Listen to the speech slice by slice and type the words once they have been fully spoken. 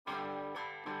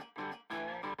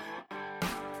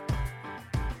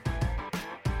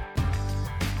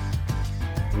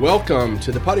Welcome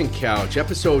to the Putting Couch,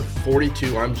 episode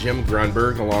 42. I'm Jim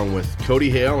Grunberg, along with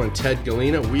Cody Hale and Ted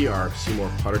Galena. We are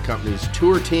Seymour Putter Company's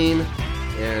tour team,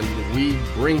 and we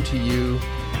bring to you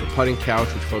the Putting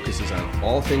Couch, which focuses on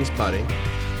all things putting.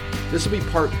 This will be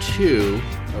part 2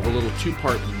 of a little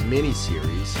 2-part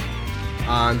mini-series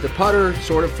on the putter,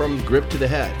 sort of from grip to the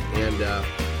head. And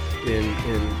in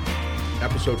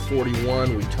episode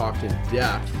 41, we talked in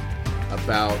depth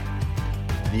about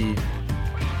the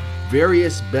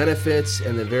various benefits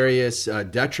and the various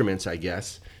detriments, I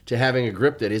guess, to having a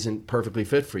grip that isn't perfectly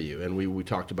fit for you. And we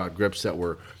talked about grips that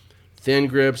were thin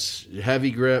grips,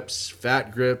 heavy grips,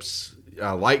 fat grips,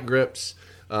 light grips,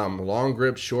 long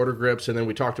grips, shorter grips, and then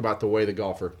we talked about the way the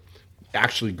golfer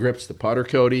actually grips the putter,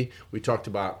 Cody. We talked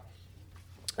about,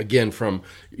 again, from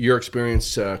your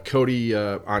experience, Cody,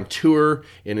 on tour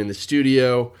and in the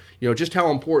studio, just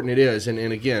how important it is. And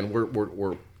again,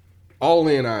 we're all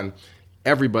in on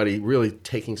everybody really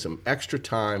taking some extra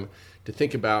time to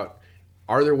think about,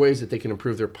 are there ways that they can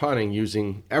improve their putting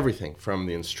using everything from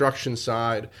the instruction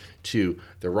side to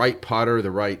the right putter, the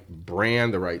right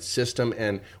brand, the right system,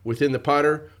 and within the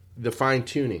putter, the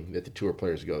fine-tuning that the tour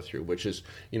players go through, which is,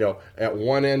 at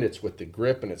one end, it's with the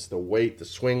grip and it's the weight, the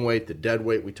swing weight, the dead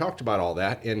weight. We talked about all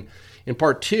that. And in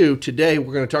part 2, today,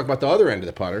 we're going to talk about the other end of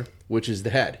the putter, which is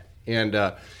the head. And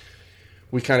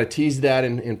we kind of teased that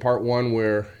in part 1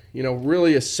 where,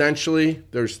 really essentially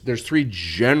there's 3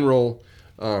 general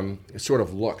sort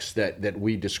of looks that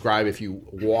we describe if you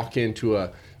walk into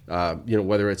a,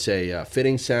 whether it's a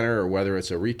fitting center or whether it's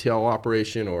a retail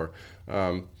operation or,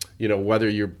 whether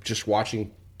you're just watching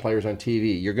players on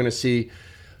TV. You're going to see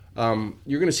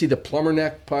the plumber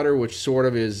neck putter, which sort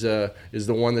of is the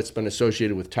one that's been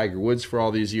associated with Tiger Woods for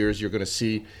all these years. You're going to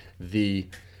see the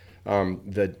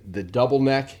double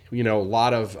neck, a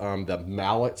lot of the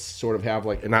mallets sort of have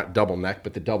not double neck,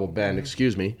 but the double bend,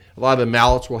 excuse me. A lot of the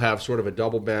mallets will have sort of a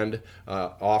double bend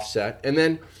offset. And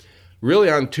then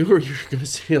really on tour, you're going to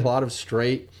see a lot of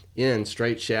straight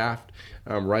shaft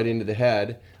right into the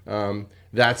head.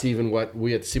 That's even what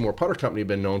we at the Seymour Putter Company have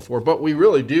been known for. But we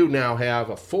really do now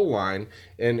have a full line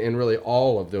and really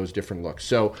all of those different looks.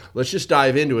 So let's just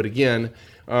dive into it again.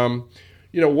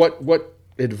 What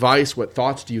advice, what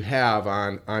thoughts do you have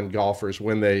on golfers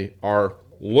when they are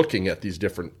looking at these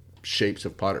different shapes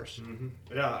of putters? Mm-hmm.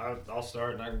 Yeah, I'll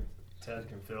start, and Ted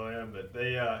can fill in. But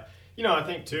they, I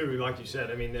think too, like you said,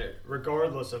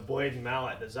 regardless of blade and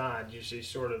mallet design, you see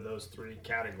sort of those 3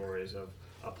 categories of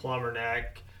a plumber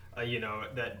neck,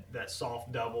 that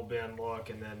soft double bend look,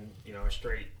 and then a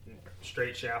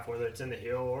straight shaft, whether it's in the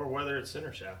heel or whether it's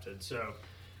center shafted. So,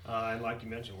 and like you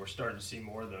mentioned, we're starting to see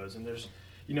more of those, and there's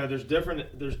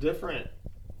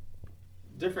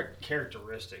different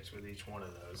characteristics with each one of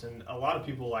those. And a lot of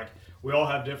people, we all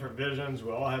have different visions,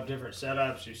 we all have different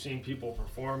setups. You've seen people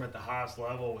perform at the highest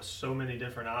level with so many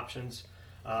different options,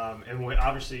 and we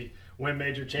obviously win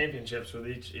major championships with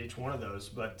each one of those.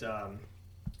 But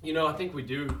I think we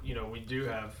do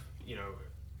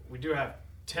have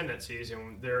tendencies,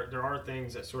 and there are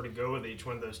things that sort of go with each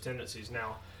one of those tendencies.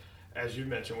 Now, as you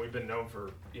mentioned, we've been known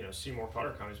for, Seymour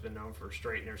Putter Company's been known for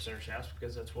straight near center shafts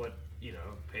because that's what,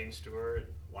 Payne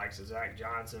Stewart, likes of Zach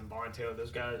Johnson, Vaughn Taylor,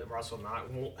 those guys, Russell Knott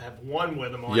have won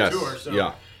with them on tour.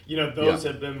 So, those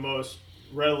have been most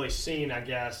readily seen, I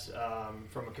guess,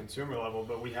 from a consumer level,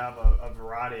 but we have a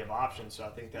variety of options. So I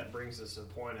think that brings us to the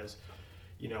point is,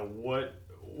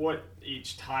 what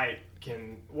each type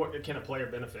can a player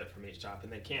benefit from each type,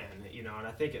 and they can, and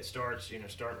I think it starts,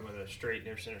 starting with a straight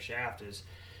near center shaft is,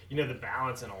 the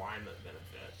balance and alignment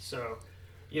benefit. So,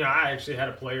 I actually had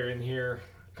a player in here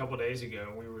a couple of days ago.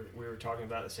 We were talking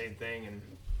about the same thing, and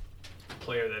a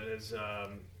player that has,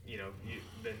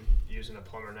 been using a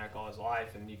plumber neck all his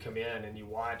life, and you come in and you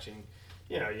watch, and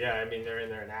they're in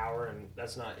there an hour, and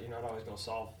that's not, you're not always going to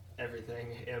solve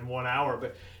everything in 1 hour,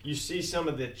 but you see some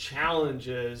of the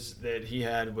challenges that he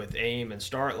had with aim and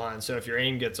start line. So if your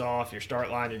aim gets off, your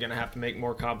start line, you're going to have to make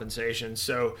more compensation.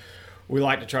 So we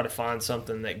like to try to find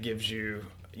something that gives you,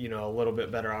 a little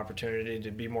bit better opportunity to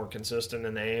be more consistent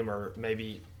in the aim, or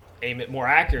maybe aim it more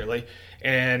accurately.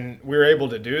 And we were able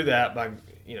to do that by,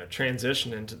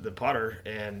 transitioning to the putter,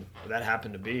 and that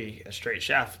happened to be a straight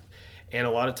shaft. And a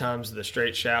lot of times the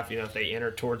straight shaft, if they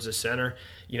enter towards the center,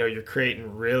 you're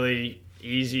creating really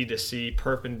easy to see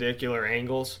perpendicular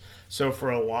angles. So for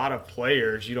a lot of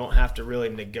players, you don't have to really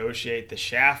negotiate the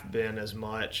shaft bend as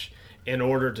much in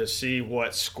order to see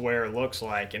what square looks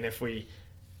like. And if we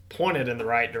point it in the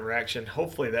right direction,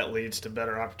 hopefully that leads to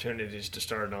better opportunities to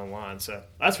start it online. So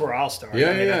that's where I'll start.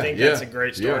 I think that's a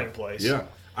great starting place. Yeah.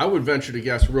 I would venture to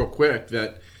guess real quick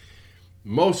that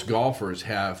most golfers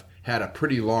have had a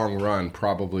pretty long run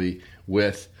probably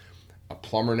with a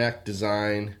plumber neck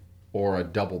design or a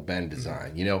double bend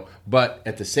design, But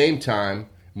at the same time,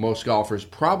 most golfers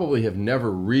probably have never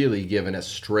really given a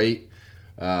straight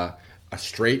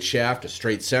shaft, a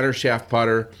straight center shaft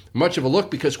putter much of a look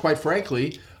because, quite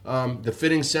frankly, the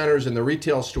fitting centers and the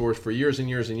retail stores for years and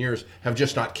years and years have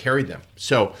just not carried them.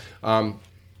 So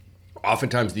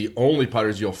oftentimes the only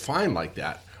putters you'll find like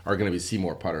that are going to be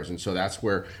Seymour putters. And so that's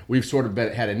where we've sort of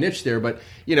had a niche there. But,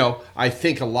 I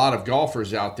think a lot of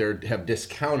golfers out there have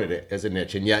discounted it as a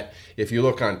niche. And yet, if you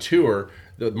look on tour,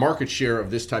 the market share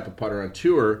of this type of putter on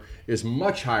tour is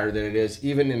much higher than it is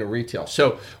even in a retail.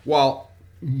 So while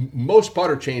most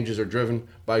putter changes are driven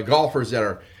by golfers that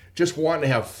are just wanting to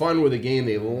have fun with the game,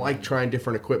 they like trying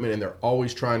different equipment, and they're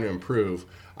always trying to improve,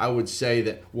 I would say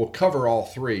that we'll cover all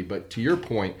three. But to your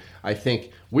point, I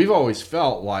think we've always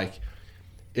felt like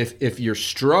if you're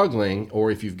struggling or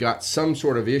if you've got some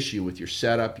sort of issue with your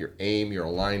setup, your aim, your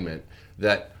alignment,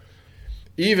 that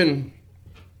even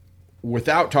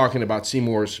without talking about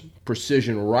Seymour's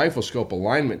precision rifle scope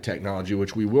alignment technology,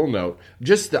 which we will note,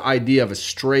 just the idea of a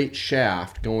straight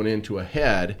shaft going into a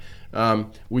head,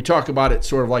 we talk about it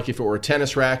sort of like if it were a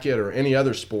tennis racket or any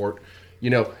other sport,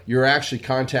 you're actually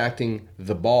contacting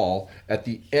the ball at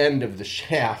the end of the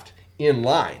shaft in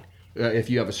line. If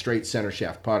you have a straight center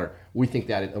shaft putter, we think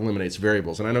that it eliminates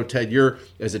variables. And I know, Ted, you're,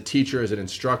 as a teacher, as an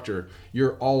instructor,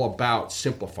 you're all about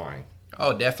simplifying.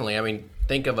 Oh, definitely. I mean,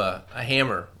 think of a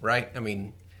hammer, right? I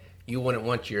mean, you wouldn't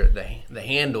want the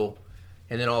handle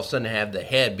and then all of a sudden have the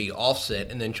head be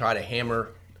offset and then try to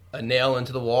hammer a nail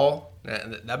into the wall.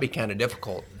 That'd be kind of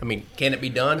difficult. I mean, can it be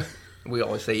done? We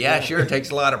always say, yeah, sure, it takes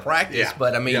a lot of practice.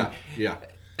 But, I mean,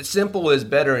 simple is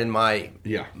better in my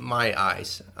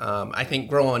eyes. I think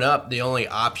growing up, the only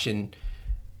option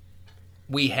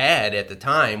we had at the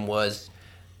time was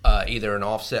either an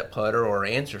offset putter or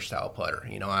an answer style putter.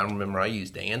 I remember I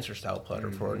used the answer style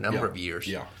putter for a number of years.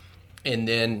 Yeah. And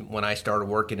then when I started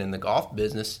working in the golf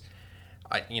business,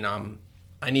 I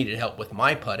needed help with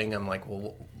my putting. I'm like,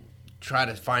 well, try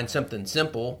to find something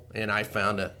simple, and I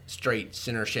found a straight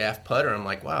center shaft putter. I'm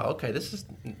like, wow, okay, this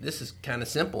is kind of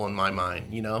simple in my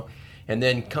mind, And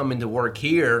then coming to work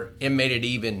here, it made it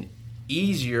even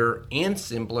easier and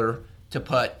simpler to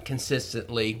putt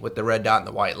consistently with the red dot and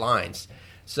the white lines.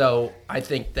 So I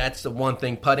think that's the one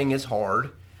thing. Putting is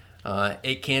hard.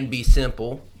 It can be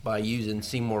simple by using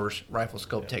Seymour's rifle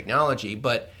scope technology,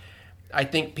 but I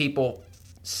think people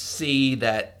see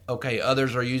that, okay,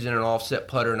 others are using an offset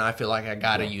putter, and I feel like I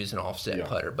got to use an offset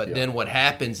putter. But then what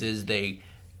happens is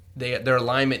their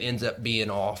alignment ends up being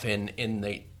off, and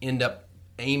they end up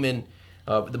aiming.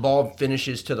 The ball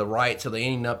finishes to the right, so they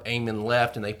end up aiming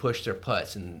left, and they push their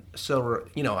putts. And so,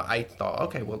 I thought,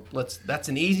 okay, well, that's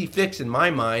an easy fix in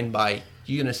my mind by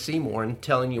using a Seymour and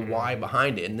telling you why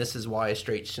behind it. And this is why a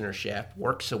straight center shaft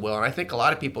works so well. And I think a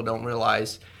lot of people don't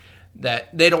realize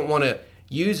that they don't want to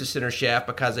use a center shaft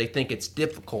because they think it's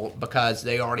difficult because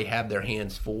they already have their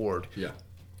hands forward. Yeah.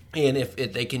 And if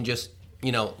they can just,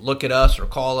 look at us or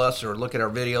call us or look at our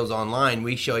videos online,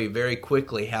 we show you very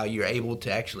quickly how you're able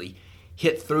to actually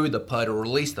hit through the putter,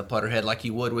 release the putter head like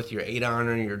you would with your 8-iron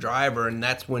or your driver. And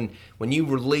that's when you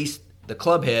release the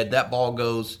club head, that ball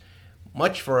goes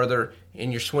much further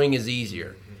and your swing is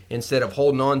easier. Instead of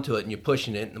holding on to it and you're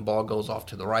pushing it and the ball goes off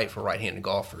to the right for right-handed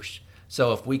golfers.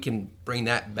 So if we can bring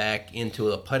that back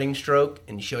into a putting stroke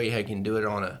and show you how you can do it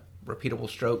on a repeatable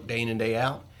stroke day in and day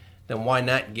out, then why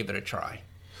not give it a try?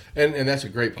 And that's a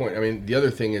great point. I mean, the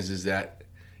other thing is that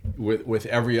with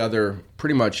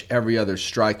pretty much every other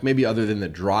strike, maybe other than the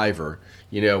driver,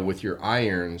 with your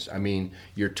irons, I mean,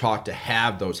 you're taught to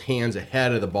have those hands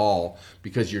ahead of the ball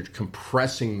because you're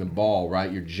compressing the ball,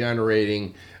 right? You're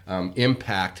generating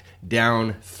impact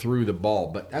down through the ball.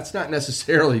 But that's not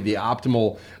necessarily the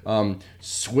optimal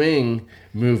swing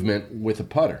movement with a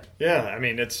putter. Yeah, I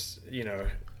mean, it's,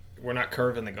 we're not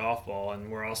curving the golf ball,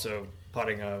 and we're also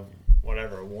putting a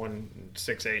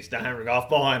 1/6/8 diameter golf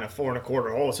ball in a 4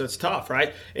 1/4 hole, so it's tough,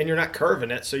 right? And you're not curving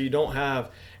it, so you don't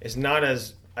have, it's not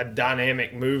as a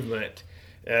dynamic movement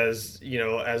as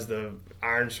as the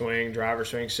iron swing, driver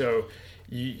swing. So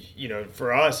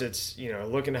for us, it's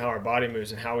looking at how our body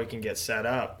moves and how we can get set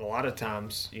up. A lot of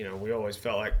times, we always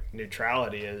felt like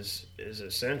neutrality is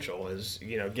essential, is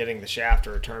getting the shaft to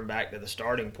return back to the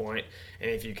starting point. And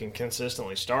if you can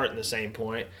consistently start in the same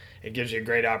point, it gives you a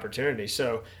great opportunity.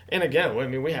 So, and again, I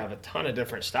mean, we have a ton of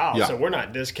different styles, so we're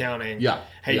not discounting.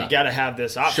 Hey, you got to have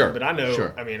this option. Sure. But I know,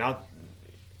 Sure. I mean,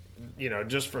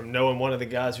 just from knowing one of the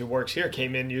guys who works here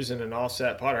came in using an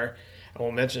offset putter. I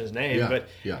won't mention his name, Yeah, but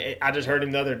yeah. I just heard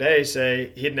him the other day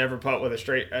say he'd never putt with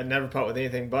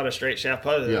anything but a straight shaft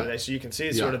putter the other day. So you can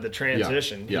see sort of the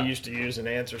transition. Yeah. He used to use an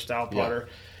answer style putter,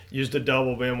 used a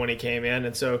double bend when he came in,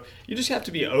 and so you just have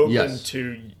to be open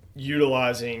to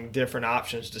utilizing different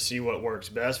options to see what works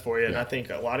best for you. And I think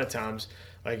a lot of times,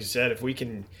 like you said,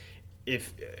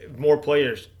 if more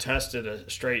players tested a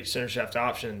straight center shaft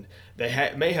option,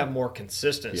 they may have more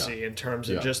consistency in terms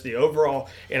of just the overall.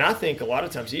 And I think a lot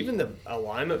of times, even the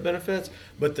alignment benefits,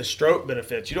 but the stroke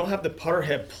benefits. You don't have the putter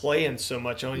head playing so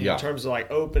much on you in terms of like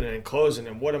opening and closing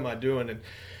and what am I doing. And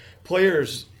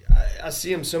players, I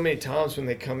see them so many times when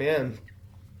they come in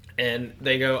and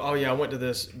they go, oh yeah, I went to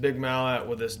this big mallet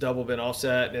with this double bend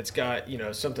offset, and it's got,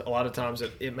 something. A lot of times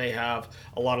it may have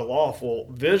a lot of loft. Well,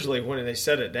 visually when they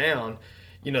set it down,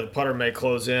 the putter may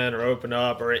close in or open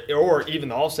up, or even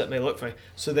the offset may look funny.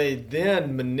 So they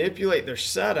then manipulate their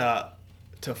setup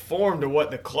to form to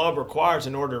what the club requires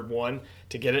in order, one,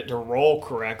 to get it to roll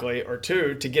correctly, or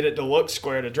two, to get it to look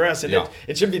square to dress. And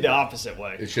it should be the opposite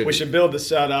way. We should build the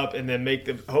setup and then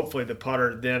hopefully the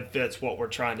putter then fits what we're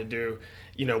trying to do,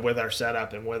 with our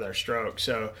setup and with our stroke.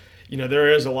 So,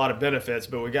 there is a lot of benefits,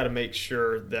 but we got to make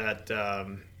sure that,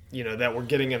 that we're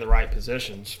getting in the right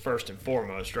positions first and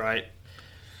foremost, right?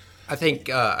 I think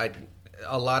a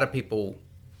lot of people,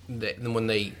 when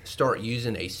they start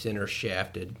using a center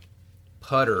shafted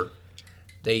putter,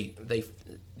 they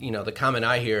the comment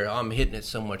I hear, I'm hitting it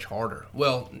so much harder.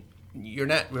 Well, you're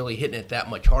not really hitting it that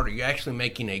much harder. You're actually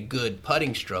making a good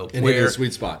putting stroke. And hitting a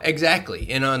sweet spot. Exactly.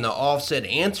 And on the offset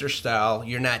answer style,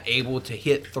 you're not able to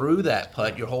hit through that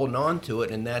putt. You're holding on to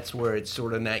it, and that's where it's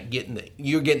sort of not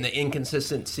you're getting the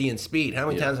inconsistency in speed. How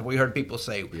many times have we heard people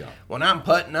say, when I'm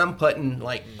putting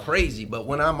like crazy, but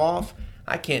when I'm off,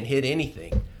 I can't hit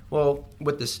anything. Well,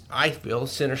 with this, I feel,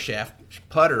 center shaft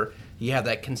putter, you have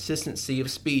that consistency of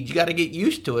speed. You got to get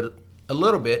used to it a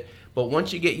little bit, but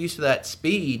once you get used to that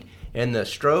speed and the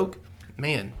stroke,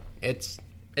 man, it's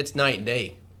night and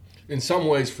day. In some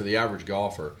ways, for the average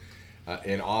golfer,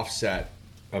 an offset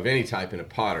of any type in a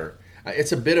putter,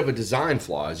 it's a bit of a design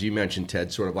flaw, as you mentioned,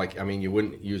 Ted. Sort of like, you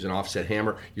wouldn't use an offset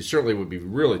hammer. You certainly would be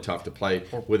really tough to play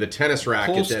with a tennis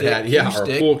racket that had, or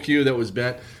a pool cue that was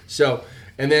bent. So,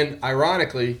 and then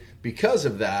ironically, because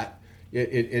of that,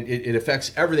 it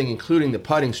affects everything, including the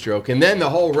putting stroke. And then the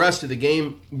whole rest of the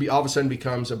game all of a sudden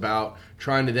becomes about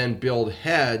trying to then build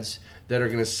heads that are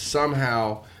going to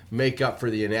somehow make up for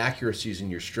the inaccuracies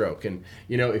in your stroke. And,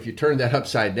 if you turn that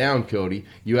upside down, Cody,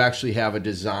 you actually have a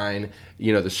design,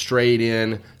 the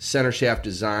straight-in center shaft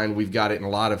design. We've got it in a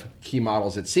lot of key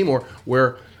models at Seymour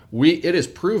where it is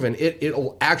proven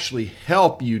it'll actually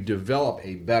help you develop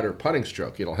a better putting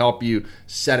stroke. It'll help you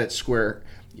set it square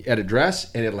at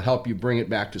address, and it'll help you bring it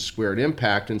back to square at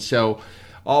impact. And so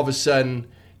all of a sudden,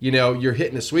 you're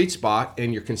hitting a sweet spot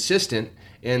and you're consistent,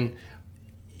 and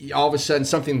all of a sudden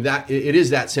something that it is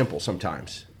that simple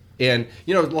sometimes. And,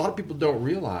 a lot of people don't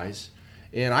realize,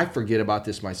 and I forget about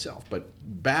this myself, but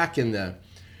back in the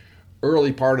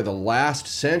early part of the last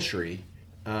century,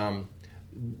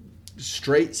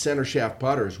 straight center shaft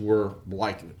putters were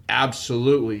like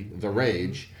absolutely the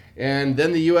rage. And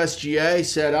then the USGA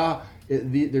said,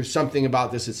 there's something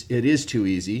about this, it is too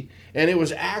easy. And it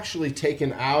was actually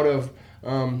taken out of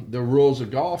the rules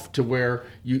of golf to where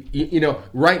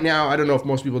right now, I don't know if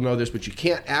most people know this, but you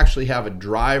can't actually have a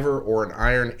driver or an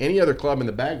iron, any other club in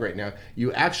the bag right now.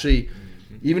 You actually,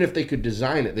 even if they could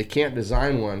design it, they can't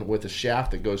design one with a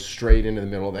shaft that goes straight into the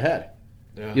middle of the head.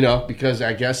 Yeah. Because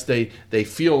I guess they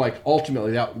feel like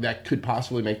ultimately that could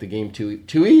possibly make the game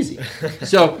too easy.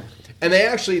 So, and they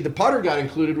actually, the putter got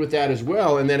included with that as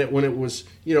well. And then when it was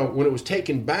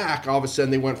taken back, all of a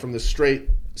sudden they went from the straight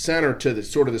center to the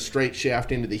sort of the straight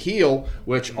shaft into the heel,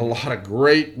 which a lot of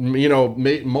great,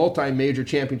 multi-major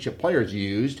championship players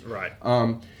used. Right.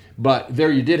 But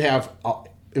there you did have.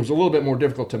 It was a little bit more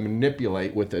difficult to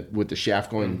manipulate with the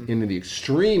shaft going into the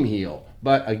extreme heel.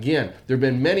 But again, there have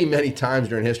been many, many times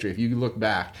during history, if you look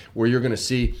back, where you're going to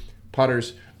see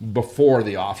putters before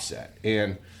the offset.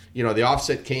 And, the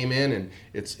offset came in, and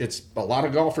it's a lot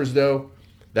of golfers, though,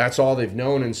 that's all they've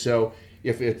known. And so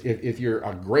if you're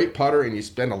a great putter and you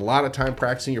spend a lot of time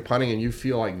practicing your putting and you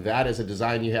feel like that is a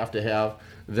design you have to have,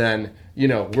 then,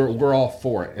 we're all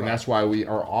for it. And that's why we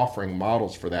are offering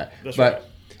models for that. That's but right.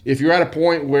 If you're at a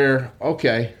point where,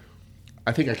 okay,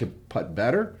 I think I could putt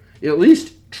better, at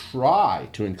least try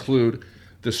to include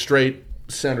the straight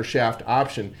center shaft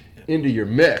option into your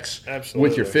mix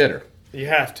with your fitter. You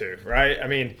have to, right?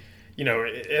 And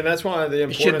that's why the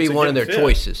importance. It should be one of their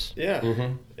choices. Yeah,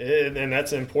 and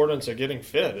that's the importance of getting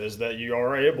fit, is that you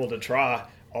are able to try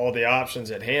all the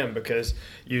options at hand, because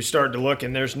you start to look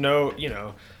and there's no,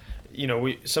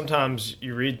 we sometimes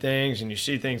you read things and you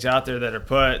see things out there that are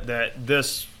put that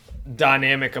this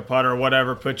dynamic a putter or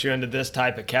whatever puts you into this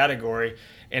type of category,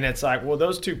 and it's like, well,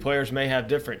 those two players may have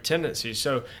different tendencies.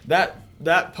 So that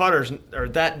putters or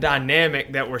that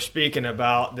dynamic that we're speaking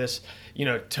about, this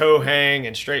toe hang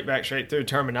and straight back straight through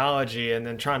terminology, and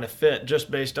then trying to fit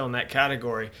just based on that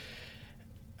category,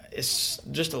 it's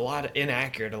just a lot of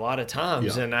inaccurate a lot of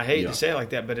times. And I hate to say it like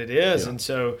that, but it is. And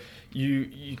so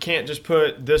you can't just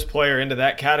put this player into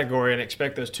that category and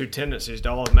expect those two tendencies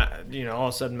to all of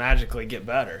a sudden magically get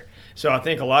better. So I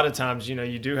think a lot of times,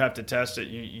 you do have to test it.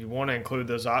 You want to include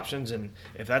those options, and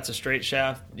if that's a straight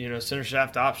shaft, center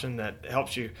shaft option that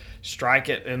helps you strike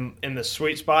it in the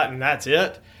sweet spot, and that's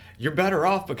it, you're better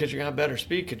off because you're going to have better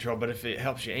speed control. But if it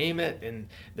helps you aim it and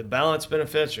the balance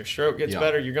benefits, your stroke gets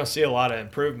better, you're going to see a lot of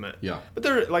improvement. Yeah. But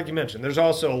there, like you mentioned, there's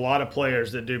also a lot of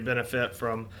players that do benefit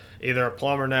from either a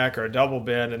plumber neck or a double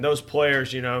bend. And those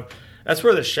players, that's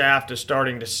where the shaft is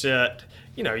starting to sit.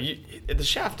 The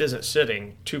shaft isn't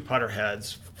sitting 2 putter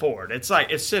heads forward. It's like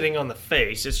it's sitting on the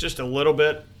face. It's just a little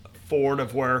bit forward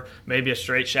of where maybe a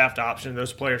straight shaft option,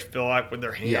 those players feel like with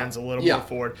their hands a little more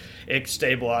forward, it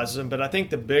stabilizes them. But I think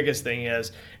the biggest thing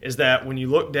is that when you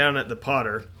look down at the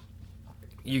putter,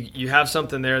 you have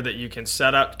something there that you can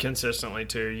set up consistently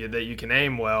to, that you can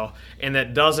aim well, and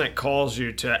that doesn't cause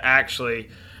you to actually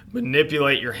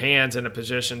manipulate your hands in a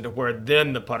position to where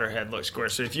then the putter head looks square.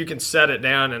 So if you can set it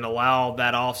down and allow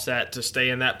that offset to stay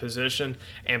in that position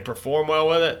and perform well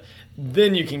with it,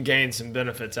 then you can gain some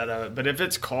benefits out of it. But if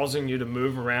it's causing you to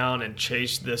move around and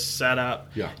chase this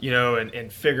setup,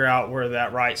 and figure out where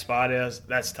that right spot is,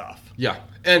 that's tough. Yeah.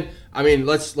 And I mean,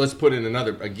 let's put in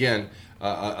another, again,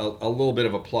 a little bit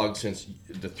of a plug, since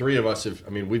the three of us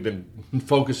we've been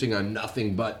focusing on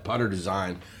nothing but putter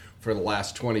design for the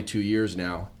last 22 years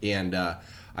now. And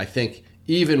I think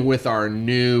even with our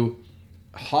new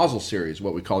hosel series,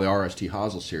 what we call the RST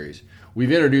hosel series,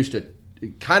 we've introduced a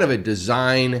kind of a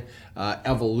design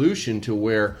evolution to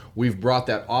where we've brought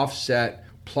that offset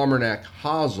plumber neck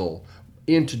hosel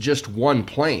into just one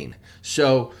plane.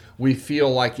 So we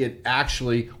feel like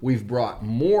we've brought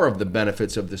more of the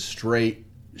benefits of the straight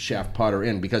shaft putter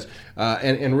in, because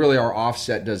and really our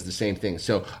offset does the same thing.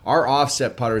 So our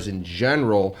offset putters in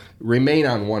general remain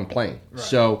on one plane. Right.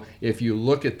 So if you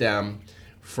look at them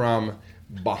from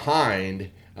behind,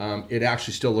 it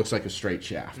actually still looks like a straight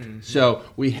shaft. Mm-hmm. So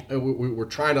we're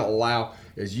trying to allow,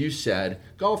 as you said,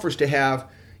 golfers to have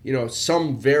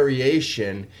some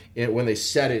variation when they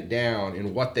set it down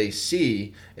in what they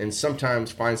see, and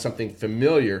sometimes find something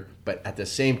familiar, but at the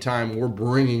same time we're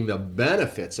bringing the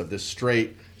benefits of the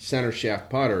straight center shaft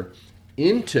putter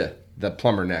into the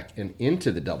plumber neck and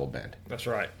into the double bend. That's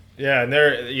right. Yeah, and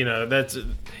that's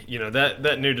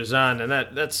that new design, and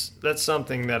that's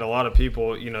something that a lot of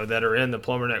people that are in the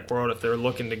plumber neck world, if they're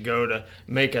looking to go to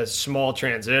make a small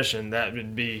transition,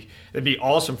 it'd be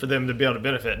awesome for them to be able to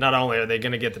benefit. Not only are they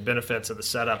going to get the benefits of the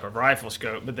setup of rifle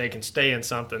scope, but they can stay in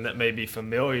something that may be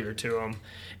familiar to them,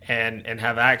 and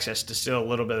have access to still a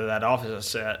little bit of that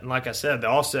offset. And like I said, the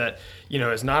offset,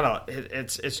 is not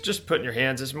it's just putting your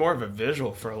hands. It's more of a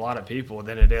visual for a lot of people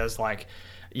than it is like,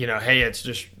 hey, it's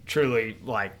just truly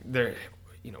like they're,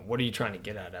 what are you trying to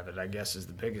get out of it, I guess, is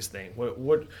the biggest thing.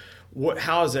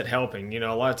 How is it helping?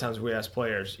 A lot of times we ask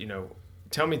players,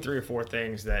 tell me 3 or 4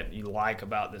 things that you like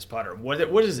about this putter. What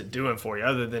is it doing for you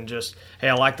other than just, hey,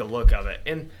 I like the look of it?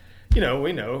 And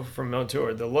we know from on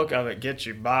tour, the look of it gets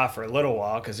you by for a little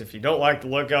while, because if you don't like the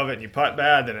look of it and you putt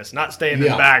bad, then it's not staying in the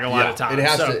bag a lot of times.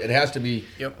 It has to be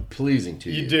pleasing to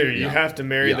you. You do. You have to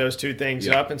marry those two things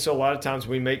up. And so a lot of times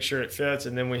we make sure it fits,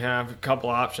 and then we have a couple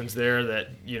options there that,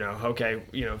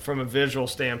 from a visual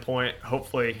standpoint,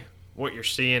 hopefully what you're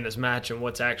seeing is matching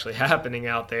what's actually happening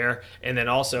out there. And then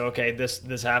also, okay,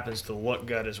 this happens to look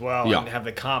good as well, and have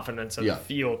the confidence of the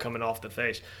feel coming off the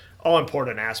face. All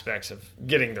important aspects of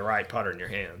getting the right putter in your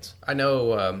hands. I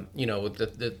know, with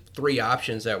the 3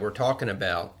 options that we're talking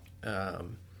about,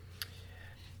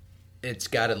 it's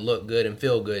got to look good and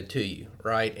feel good to you,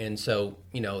 right? And so,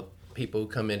 people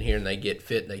come in here and they get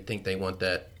fit, and they think they want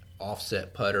that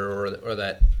offset putter or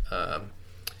that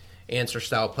answer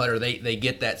style putter. They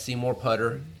get that Seymour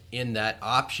putter in that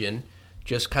option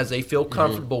just because they feel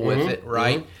comfortable with it,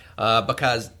 right? Mm-hmm.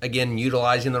 Because, again,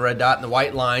 utilizing the red dot and the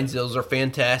white lines, those are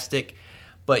fantastic.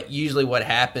 But usually what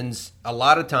happens, a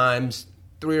lot of times,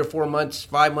 3 or 4 months,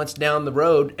 5 months down the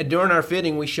road, and during our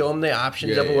fitting, we show them the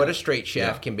options of what a straight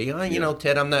shaft can be.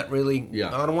 Ted, I'm not really,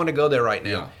 I don't want to go there right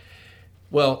now.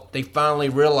 Well, they finally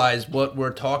realized what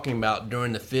we're talking about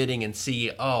during the fitting and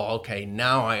see, oh, okay,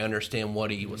 now I understand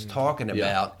what he was talking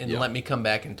about, and let me come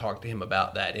back and talk to him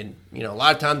about that. And a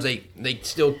lot of times they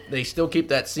still keep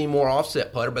that Seymour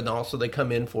offset putter, but then also they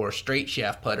come in for a straight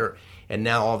shaft putter, and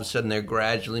now all of a sudden they're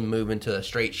gradually moving to a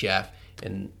straight shaft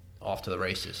and off to the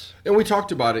races. And we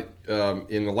talked about it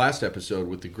in the last episode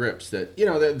with the grips that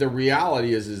the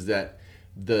reality is that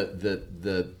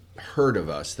the herd of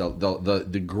us,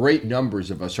 the great numbers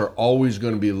of us, are always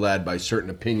going to be led by certain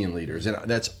opinion leaders, and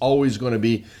that's always going to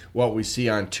be what we see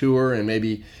on tour, and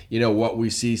maybe what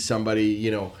we see somebody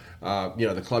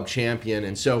the club champion,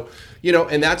 and so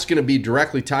and that's going to be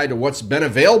directly tied to what's been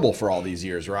available for all these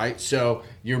years, right? So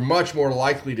you're much more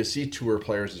likely to see tour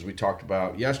players, as we talked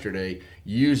about yesterday,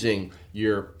 using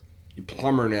your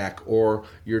plumber neck or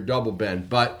your double bend.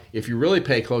 But if you really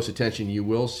pay close attention, you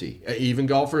will see even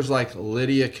golfers like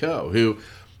Lydia Ko, who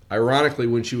ironically,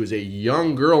 when she was a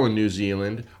young girl in New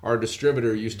Zealand, our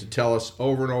distributor used to tell us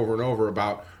over and over and over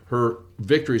about her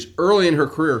victories early in her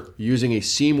career using a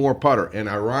Seymour putter. And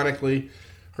ironically,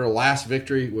 her last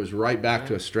victory was right back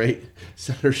to a straight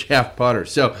center shaft putter.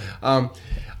 So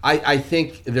I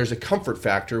think there's a comfort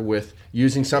factor with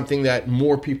using something that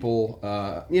more people,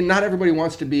 not everybody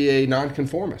wants to be a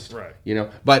nonconformist. Right.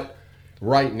 But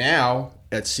right now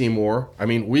at Seymour,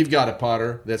 we've got a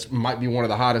putter that might be one of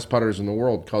the hottest putters in the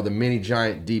world called the Mini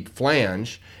Giant Deep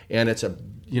Flange. And it's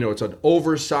it's an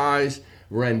oversized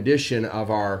rendition of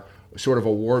our sort of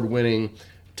award-winning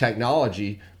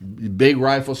technology, big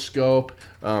rifle scope,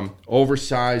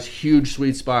 oversized, huge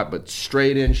sweet spot, but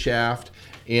straight in shaft,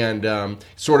 and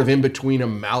sort of in between a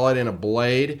mallet and a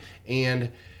blade.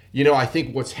 And I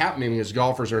think what's happening is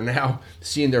golfers are now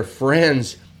seeing their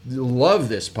friends love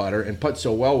this putter and putt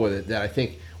so well with it that I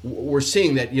think we're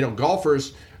seeing that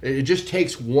golfers, it just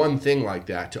takes one thing like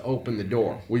that to open the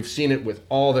door. We've seen it with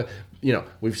all the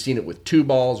we've seen it with 2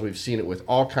 balls. We've seen it with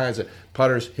all kinds of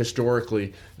putters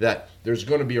historically, that there's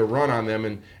going to be a run on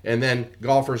them, and then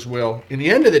golfers will, in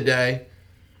the end of the day,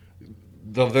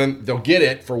 they'll get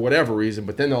it for whatever reason,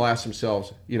 but then they'll ask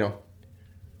themselves,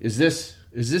 is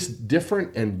this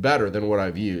different and better than what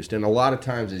I've used? And a lot of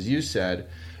times, as you said,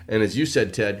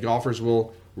 Ted, golfers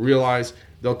will realize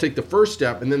they'll take the first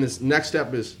step, and then this next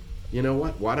step is,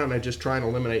 what? Why don't I just try and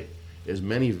eliminate as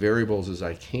many variables as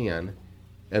I can?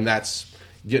 And that's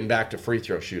getting back to free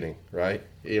throw shooting, right?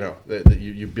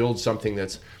 You build something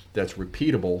that's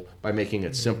repeatable by making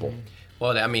it simple.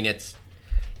 Well, it's,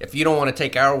 if you don't want to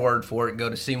take our word for it, go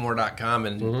to Seymour.com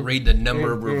and read the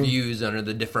number of reviews under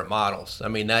the different models.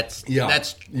 That's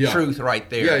truth right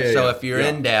there. So if you're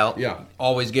in doubt,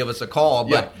 always give us a call.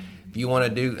 But if you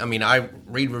want to do, I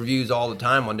read reviews all the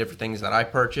time on different things that I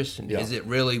purchase. And is it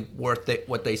really worth it,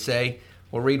 what they say?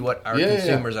 We'll read what our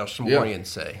consumers, our Seymourians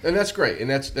say. And that's great. And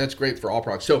that's great for all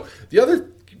products. So the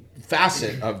other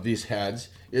facet of these heads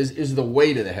is the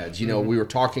weight of the heads. We were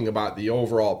talking about the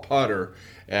overall putter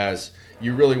as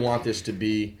you really want this to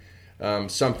be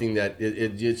something that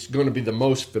it's going to be the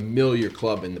most familiar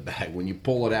club in the bag. When you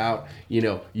pull it out,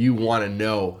 you want to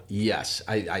know, yes,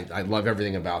 I love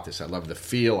everything about this. I love the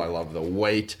feel. I love the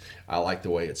weight. I like the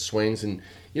way it swings. And,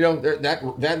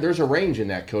 there's a range in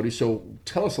that, Cody. So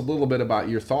tell us a little bit about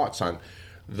your thoughts on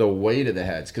the weight of the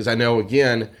heads. Because I know,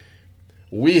 again,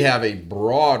 we have a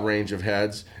broad range of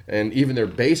heads, and even their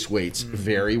base weights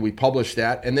vary. We publish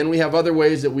that. And then we have other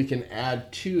ways that we can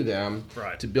add to them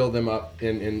to build them up.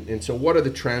 And so what are the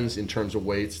trends in terms of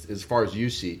weights as far as you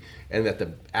see, and that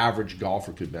the average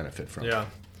golfer could benefit from? Yeah.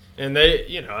 And they,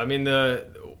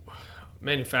 the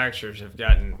manufacturers have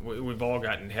we've all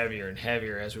gotten heavier and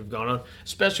heavier as we've gone on,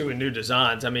 especially with new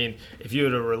designs. If you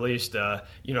would have released a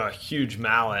huge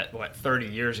mallet 30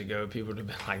 years ago, people would have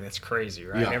been like, that's crazy,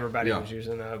 right? Everybody was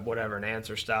using an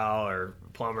answer style or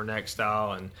plumber neck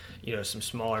style, and some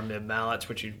smaller mid mallets,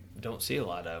 which you don't see a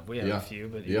lot of. We have a few,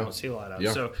 but you don't see a lot of.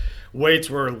 So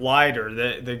weights were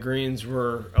lighter. The greens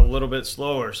were a little bit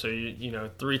slower. So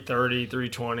 330,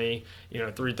 320,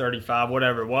 335,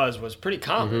 whatever it was pretty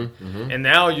common. And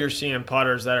now you're seeing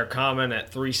putters that are common at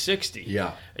 360.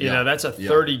 That's a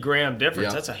 30 gram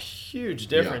difference. That's a huge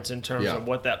difference in terms of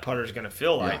what that putter is going to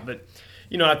feel like. But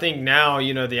I think now,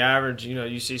 the average,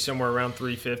 you see somewhere around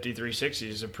 350, 360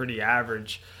 is a pretty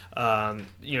average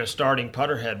starting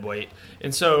putter head weight.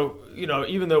 And so,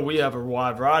 even though we have a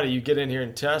wide variety, you get in here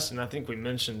and test, and I think we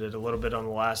mentioned it a little bit on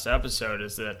the last episode,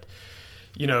 is that,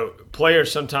 players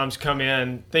sometimes come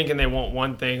in thinking they want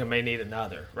one thing and may need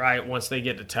another, right? Once they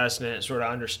get to testing it, sort of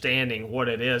understanding what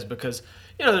it is, because,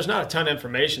 there's not a ton of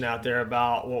information out there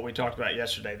about what we talked about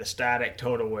yesterday, the static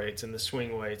total weights and the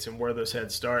swing weights and where those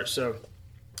heads start. So,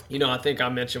 I think I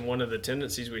mentioned one of the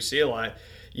tendencies we see a lot,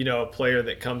 a player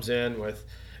that comes in with,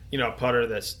 a putter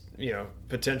that's,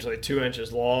 potentially 2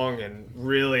 inches long and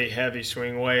really heavy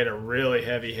swing weight, a really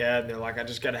heavy head, and they're like, I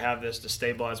just got to have this to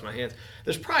stabilize my hands.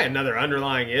 There's probably another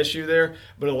underlying issue there,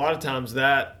 but a lot of times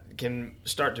that can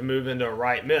start to move into a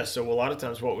right miss. So a lot of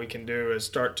times what we can do is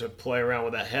start to play around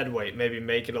with that head weight, maybe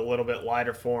make it a little bit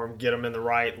lighter for them, get them in the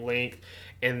right length,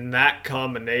 and that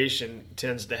combination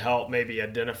tends to help maybe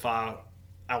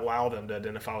allow them to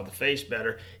identify with the face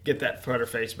better, get that putter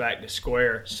face back to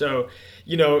square. So,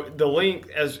 the length,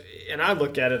 and I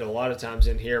look at it a lot of times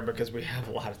in here because we have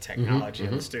a lot of technology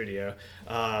in the studio,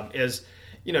 is,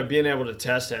 being able to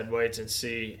test head weights and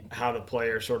see how the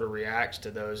player sort of reacts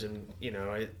to those. And,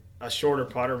 a shorter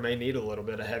putter may need a little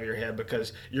bit of heavier head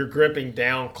because you're gripping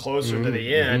down closer to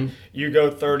the end. You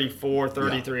go 34,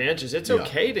 33 inches. It's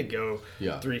okay to go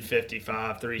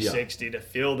 355, 360 to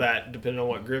feel that, depending on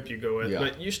what grip you go with.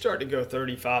 But you start to go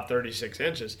 35, 36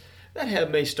 inches, that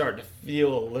head may start to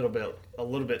feel a little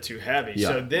bit too heavy.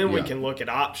 So then we can look at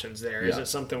options there. Is it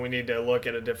something we need to look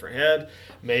at a different head?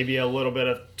 Maybe a little bit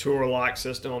of tour lock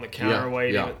system on the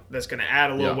counterweight that's going to add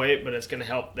a little weight, but it's going to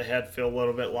help the head feel a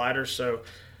little bit lighter. So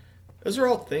those are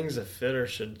all things a fitter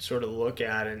should sort of look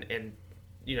at and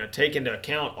take into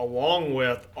account, along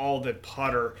with all the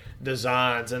putter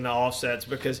designs and the offsets,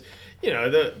 because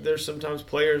there's sometimes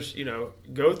players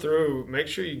make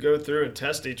sure you go through and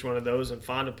test each one of those and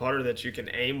find a putter that you can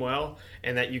aim well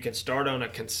and that you can start on a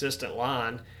consistent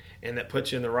line and that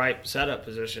puts you in the right setup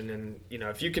position. And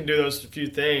if you can do those few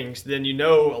things, then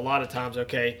a lot of times,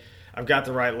 okay, I've got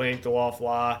the right length, the loft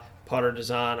lie, putter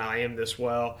design, I aim this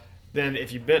well. Then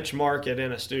if you benchmark it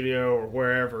in a studio or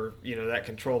wherever, that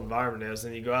controlled environment is,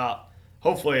 then you go out.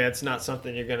 Hopefully it's not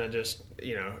something you're going to just,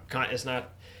 it's not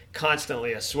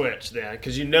constantly a switch then,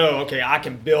 because okay, I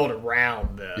can build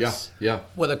around this. Yeah.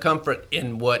 Well, the comfort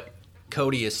in what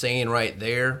Cody is saying right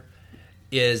there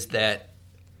is that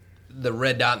the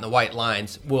red dot and the white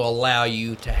lines will allow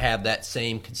you to have that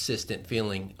same consistent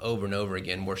feeling over and over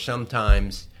again, where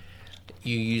sometimes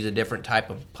you use a different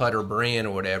type of putter brand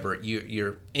or whatever,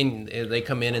 they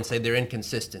come in and say they're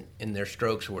inconsistent in their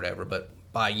strokes or whatever. But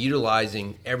by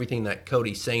utilizing everything that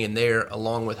Cody's saying there,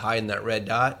 along with hiding that red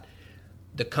dot,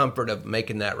 the comfort of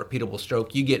making that repeatable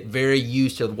stroke, you get very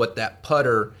used to what that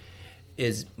putter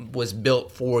was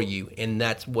built for you, and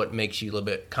that's what makes you a little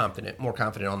bit more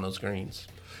confident on those greens.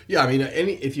 Yeah, I mean,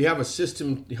 if you have a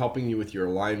system helping you with your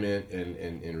alignment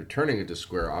and returning it to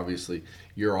square, obviously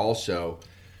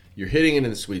you're hitting it in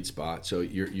the sweet spot, so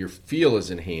your feel is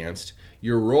enhanced.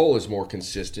 Your roll is more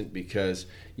consistent because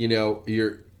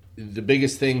the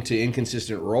biggest thing to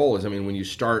inconsistent roll is, when you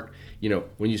start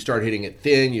hitting it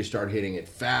thin, you start hitting it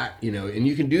fat, and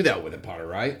you can do that with a putter,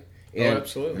 right? And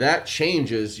absolutely. That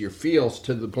changes your feels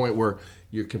to the point where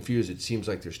you're confused. It seems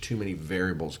like there's too many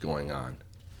variables going on.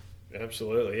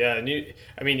 Absolutely, yeah. And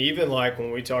even like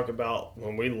when we talk about,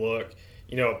 when we look,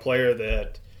 a player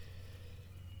that,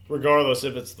 regardless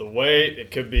if it's the weight,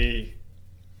 it could be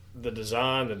the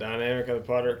design, the dynamic of the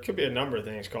putter, it could be a number of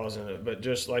things causing it. But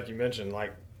just like you mentioned,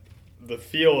 like the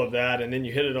feel of that, and then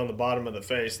you hit it on the bottom of the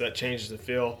face, that changes the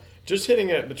feel. Just hitting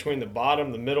it between the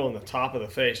bottom, the middle, and the top of the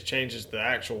face changes the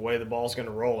actual way the ball's going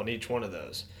to roll in each one of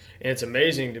those. And it's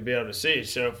amazing to be able to see.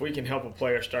 So if we can help a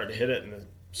player start to hit it in the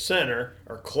center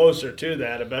or closer to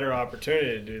that, a better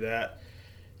opportunity to do that,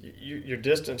 your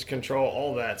distance control,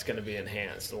 all that's going to be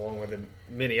enhanced, along with the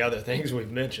many other things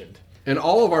we've mentioned. And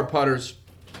all of our putters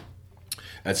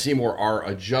at Seymour are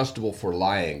adjustable for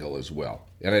lie angle as well.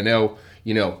 And I know,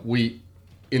 we,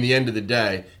 in the end of the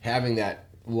day, having that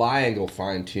lie angle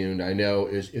fine-tuned, I know,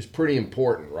 is pretty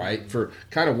important, right? For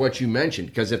kind of what you mentioned,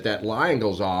 because if that lie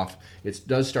angle's off, it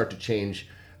does start to change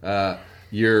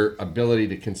your ability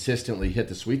to consistently hit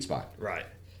the sweet spot. Right.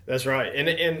 That's right.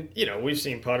 And we've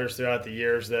seen putters throughout the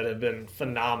years that have been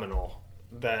phenomenal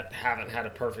that haven't had a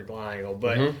perfect lie angle.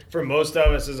 But for most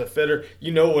of us as a fitter,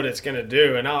 what it's going to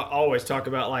do. And I always talk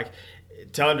about, like,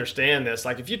 to understand this,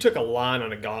 like if you took a line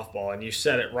on a golf ball and you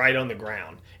set it right on the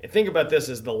ground, and think about this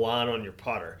as the line on your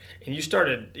putter, and you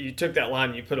took that line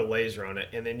and you put a laser on it,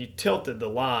 and then you tilted the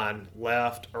line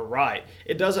left or right,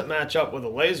 it doesn't match up with a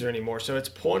laser anymore, so it's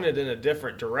pointed in a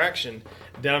different direction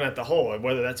down at the hole.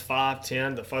 Whether that's 5,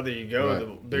 10, the further you go, the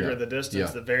bigger the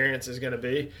distance, the variance is going to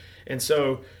be. And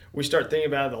so we start thinking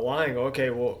about the line and go, okay,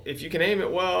 well, if you can aim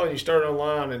it well and you start on a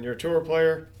line and you're a tour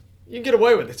player, you can get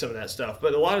away with some of that stuff.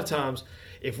 But a lot of times,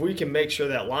 if we can make sure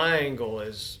that lie angle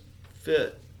is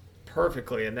fit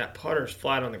perfectly and that putter's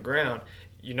flat on the ground,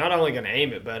 you're not only going to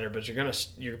aim it better, but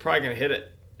you're probably going to hit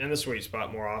it in the sweet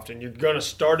spot more often. You're going to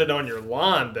start it on your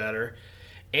line better,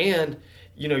 and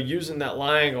using that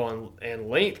lie angle and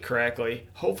length correctly,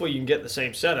 hopefully you can get the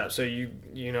same setup. So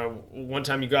one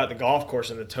time you got the golf course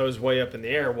and the toe's way up in the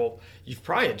air, well, you've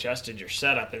probably adjusted your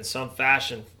setup in some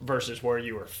fashion versus where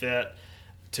you were fit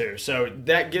to. So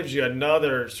that gives you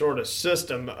another sort of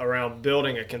system around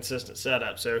building a consistent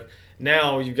setup. So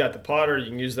now you've got the putter, you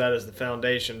can use that as the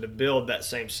foundation to build that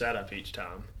same setup each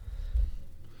time.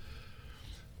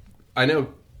 I know,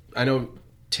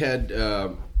 Ted,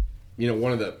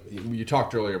 you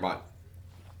talked earlier about,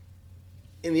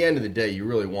 in the end of the day, you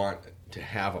really want to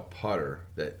have a putter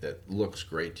that looks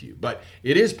great to you. But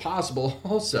it is possible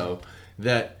also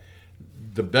that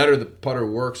the better the putter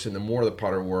works and the more the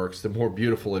putter works, the more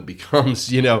beautiful it becomes,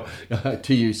 to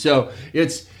you. So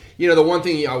it's, the one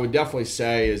thing I would definitely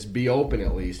say is be open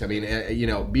at least. I mean,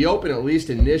 be open at least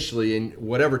initially in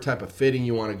whatever type of fitting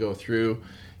you want to go through.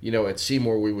 At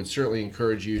Seymour, we would certainly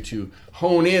encourage you to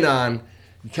hone in on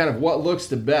kind of what looks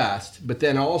the best, but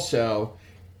then also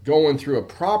going through a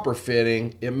proper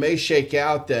fitting, it may shake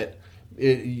out that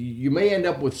you may end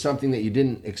up with something that you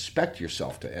didn't expect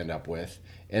yourself to end up with.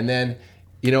 And then,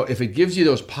 if it gives you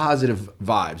those positive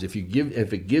vibes, if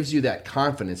it gives you that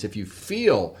confidence, if you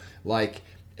feel like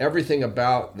everything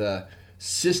about the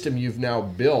system you've now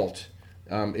built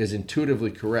is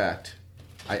intuitively correct,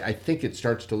 I think it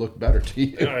starts to look better to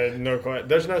you. No question.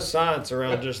 There's no science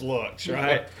around just looks,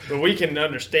 right? But we can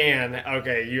understand,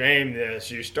 okay, you aim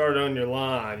this, you start on your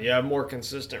line, you have more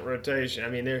consistent rotation. I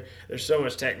mean, there's so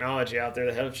much technology out there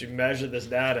that helps you measure this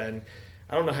data, and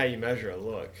I don't know how you measure a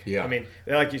look. Yeah. I mean,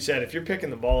 like you said, if you're picking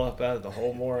the ball up out of the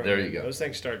hole more, there you go. Those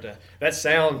things start to – that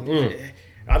sound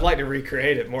I'd like to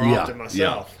recreate it more often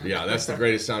myself. Yeah, that's the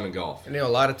greatest sound in golf. A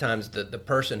lot of times the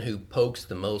person who pokes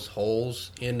the most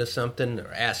holes into something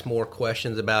or asks more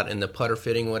questions about in the putter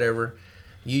fitting, whatever,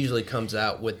 usually comes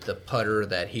out with the putter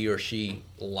that he or she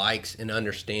likes and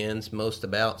understands most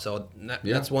about. So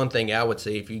that's one thing I would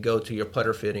say. If you go to your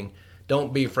putter fitting,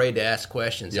 don't be afraid to ask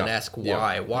questions and ask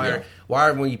why. Why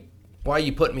are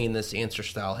you putting me in this answer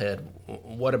style head?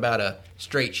 What about a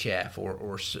straight shaft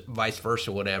or vice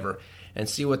versa, whatever? And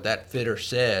see what that fitter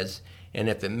says. And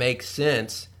if it makes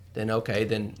sense, then okay,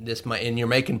 then this might, and you're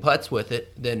making putts with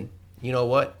it, then you know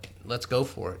what? Let's go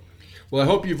for it. Well, I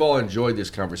hope you've all enjoyed this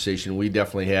conversation. We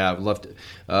definitely have.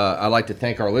 I'd like to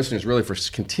thank our listeners really for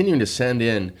continuing to send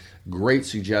in great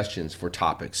suggestions for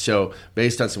topics. So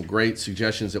based on some great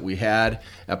suggestions that we had,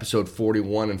 episode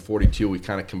 41 and 42, we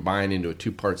kind of combined into a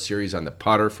two-part series on the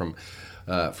putter from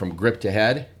grip to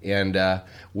head, and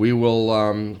we will,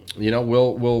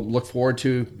 we'll look forward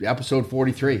to episode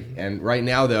 43. And right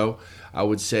now, though, I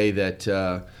would say that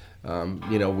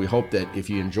we hope that if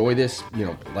you enjoy this,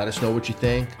 let us know what you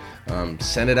think.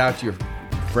 Send it out to your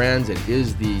friends. It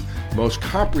is the most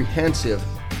comprehensive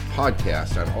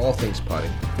podcast on all things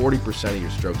putting. 40% of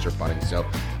your strokes are putting. So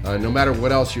no matter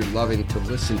what else you're loving to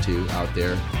listen to out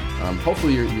there,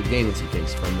 hopefully you're gaining some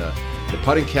things from the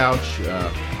putting couch.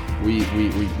 We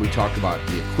talked about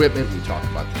the equipment, we talked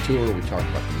about the tour, we talked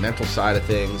about the mental side of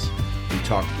things. We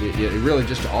talked really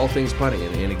just all things putting.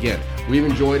 And again, we've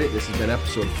enjoyed it. This has been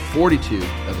episode 42 of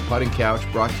the Putting Couch,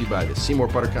 brought to you by the Seymour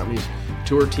Putter Company's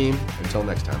tour team. Until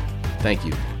next time, thank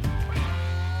you.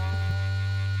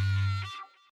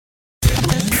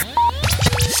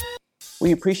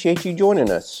 We appreciate you joining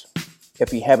us.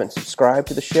 If you haven't subscribed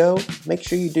to the show, make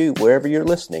sure you do wherever you're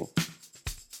listening.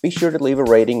 Be sure to leave a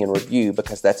rating and review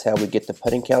because that's how we get the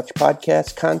Putting Couch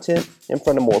podcast content in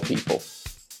front of more people.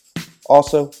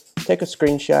 Also, take a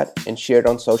screenshot and share it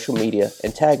on social media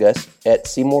and tag us at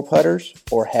Seymour Putters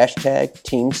or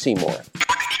 #Team Seymour.